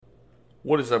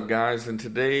What is up, guys? In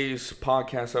today's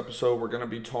podcast episode, we're going to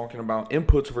be talking about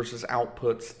inputs versus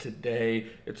outputs today.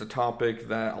 It's a topic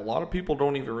that a lot of people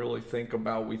don't even really think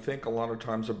about. We think a lot of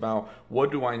times about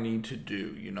what do I need to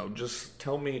do? Just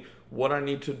tell me what I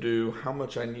need to do, how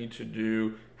much I need to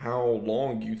do, how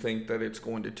long you think that it's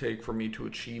going to take for me to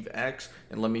achieve X,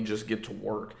 and let me just get to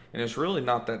work. And it's really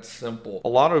not that simple. A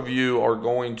lot of you are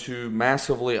going to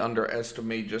massively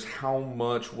underestimate just how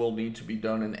much will need to be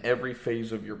done in every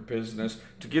phase of your business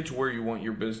to get to where you want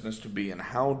your business to be. And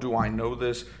how do I know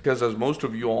this? Because as most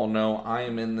of you all know, I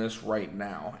am in this right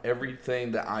now.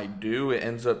 Everything that I do, it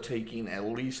ends up taking at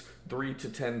least 3 to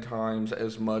 10 times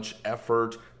as much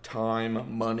effort,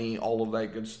 time, money, all of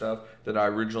that good stuff that I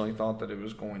originally thought that it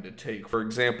was going to take. For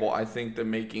example, I think that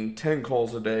making 10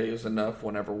 calls a day is enough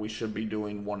whenever we should be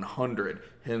doing 100,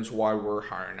 hence why we're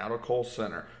hiring out a call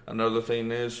center. Another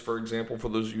thing is, for example, for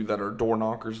those of you that are door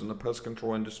knockers in the pest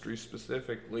control industry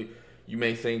specifically, you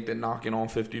may think that knocking on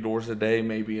 50 doors a day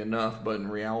may be enough, but in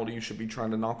reality, you should be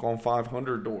trying to knock on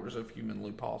 500 doors if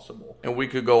humanly possible. And we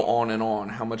could go on and on.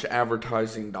 How much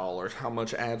advertising dollars, how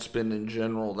much ad spend in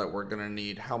general that we're going to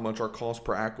need, how much our cost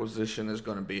per acquisition is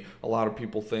going to be. A lot of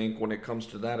people think when it comes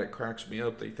to that, it cracks me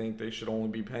up. They think they should only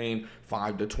be paying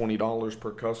 $5 to $20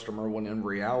 per customer, when in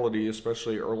reality,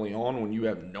 especially early on, when you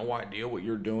have no idea what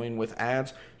you're doing with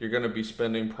ads, you're going to be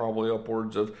spending probably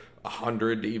upwards of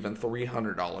 $100 to even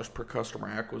 $300 per customer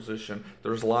acquisition.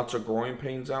 There's lots of growing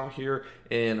pains out here,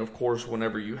 and of course,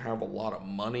 whenever you have a lot of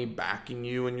money backing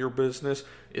you in your business,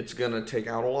 it's going to take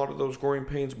out a lot of those growing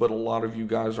pains. But a lot of you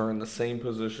guys are in the same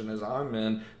position as I'm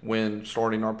in when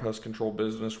starting our pest control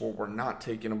business, where we're not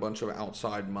taking a bunch of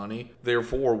outside money.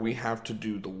 Therefore, we have to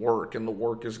do the work, and the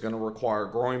work is going to require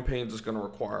growing pains. It's going to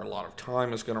require a lot of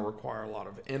time. It's going to require a lot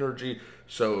of energy.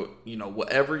 So,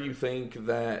 whatever you think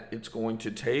that it's going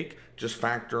to take, just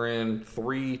factor in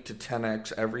 3 to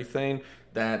 10x everything.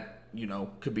 That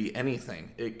could be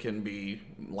anything. It can be,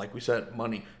 like we said,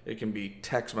 money. It can be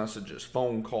text messages,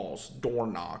 phone calls, door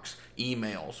knocks,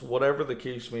 emails, whatever the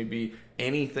case may be.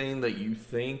 Anything that you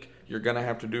think you're going to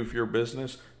have to do for your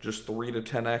business, just 3 to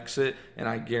 10x it, and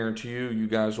I guarantee you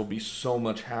guys will be so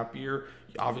much happier.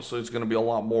 Obviously, it's going to be a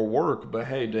lot more work, but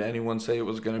hey, did anyone say it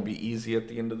was going to be easy at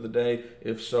the end of the day?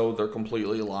 If so, they're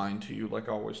completely lying to you, like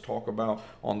I always talk about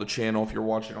on the channel if you're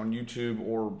watching on YouTube,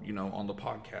 or, on the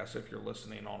podcast if you're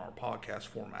listening on our podcast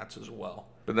formats as well.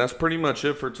 But that's pretty much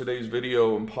it for today's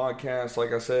video and podcast.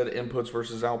 Like I said, inputs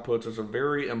versus outputs is a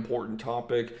very important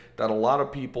topic that a lot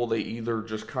of people, they either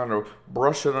just kind of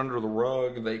brush it under the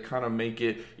rug. They kind of make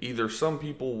it either, some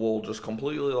people will just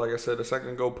completely, like I said a second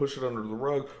ago, push it under the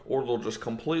rug, or they'll just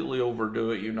completely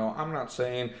overdo it. I'm not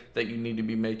saying that you need to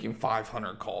be making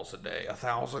 500 calls a day,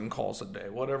 1,000 calls a day,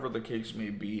 whatever the case may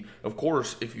be. Of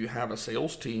course, if you have a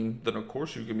sales team, then of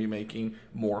course you can be making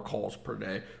more calls per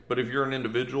day. But if you're an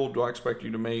individual, do I expect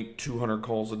you to make 200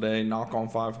 calls a day, knock on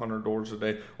 500 doors a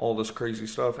day, all this crazy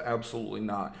stuff? Absolutely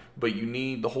not. But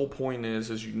the whole point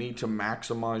is you need to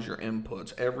maximize your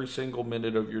inputs. Every single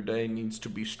minute of your day needs to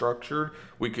be structured.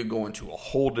 We could go into a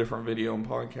whole different video and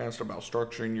podcast about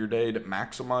structuring your day to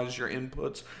maximize your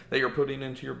inputs that you're putting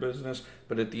into your business.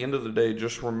 But at the end of the day,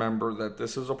 just remember that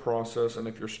this is a process, and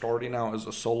if you're starting out as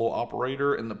a solo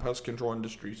operator in the pest control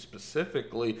industry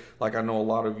specifically, like I know a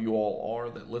lot of you all are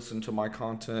that listen to my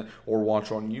content or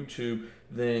watch on YouTube,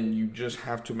 then you just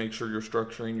have to make sure you're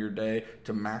structuring your day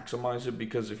to maximize it,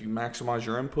 because if you maximize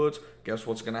your inputs, guess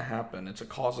what's going to happen? It's a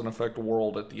cause and effect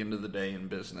world at the end of the day in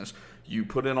business. You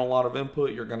put in a lot of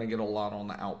input, you're going to get a lot on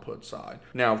the output side.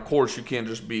 Now, of course, you can't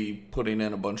just be putting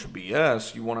in a bunch of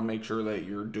BS. You want to make sure that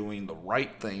you're doing the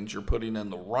right things, you're putting in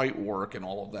the right work and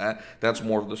all of that. That's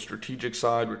more of the strategic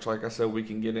side, which, like I said, we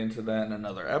can get into that in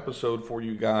another episode for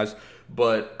you guys.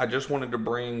 But I just wanted to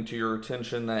bring to your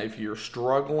attention that if you're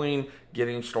struggling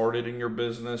getting started in your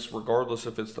business, regardless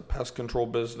if it's the pest control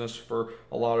business for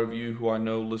a lot of you who I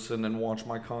know listen and watch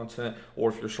my content, or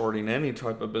if you're starting any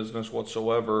type of business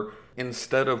whatsoever,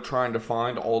 instead of trying to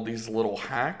find all these little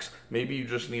hacks, maybe you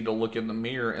just need to look in the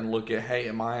mirror and look at, hey,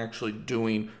 am I actually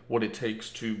doing what it takes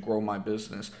to grow my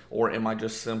business? Or am I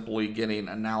just simply getting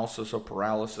analysis of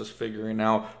paralysis, figuring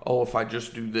out, oh, if I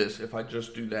just do this, if I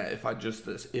just do that, if I just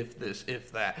this,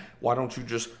 if that? Why don't you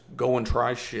just go and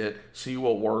try shit, see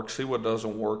what works, see what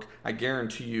doesn't work? I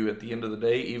guarantee you at the end of the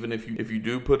day, even if you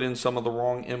do put in some of the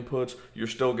wrong inputs, you're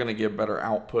still going to get better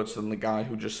outputs than the guy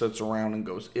who just sits around and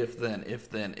goes, if then,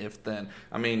 if-then.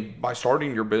 I mean, by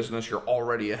starting your business, you're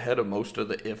already ahead of most of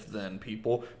the if-then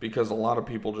people, because a lot of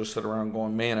people just sit around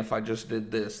going, man, if I just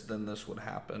did this, then this would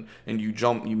happen. And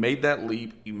you made that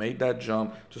leap, you made that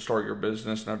jump to start your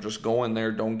business. Now just go in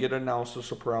there, don't get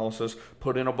analysis paralysis,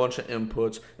 put in a bunch of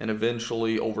inputs, and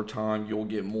eventually over time you'll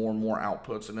get more and more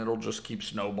outputs, and it'll just keep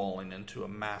snowballing into a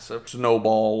massive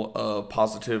snowball of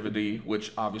positivity,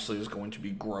 which obviously is going to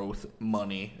be growth,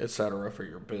 money, etc. for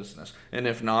your business. And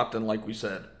if not, then like we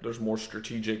said, there's more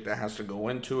strategic that has to go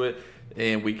into it,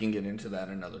 and we can get into that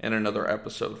in another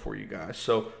episode for you guys.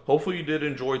 So hopefully you did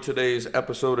enjoy today's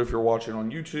episode if you're watching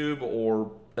on YouTube,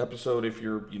 or episode if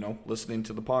you're listening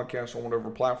to the podcast on whatever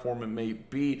platform it may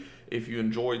be. If you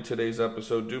enjoyed today's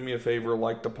episode, do me a favor,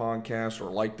 like the podcast or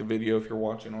like the video if you're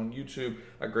watching on YouTube.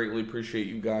 I greatly appreciate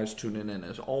you guys tuning in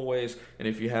as always. And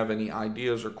if you have any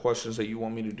ideas or questions that you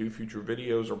want me to do future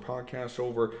videos or podcasts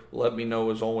over, let me know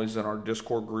as always in our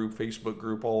Discord group, Facebook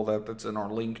group, all that's in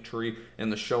our link tree, in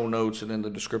the show notes, and in the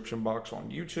description box on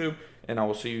YouTube. And I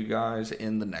will see you guys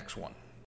in the next one.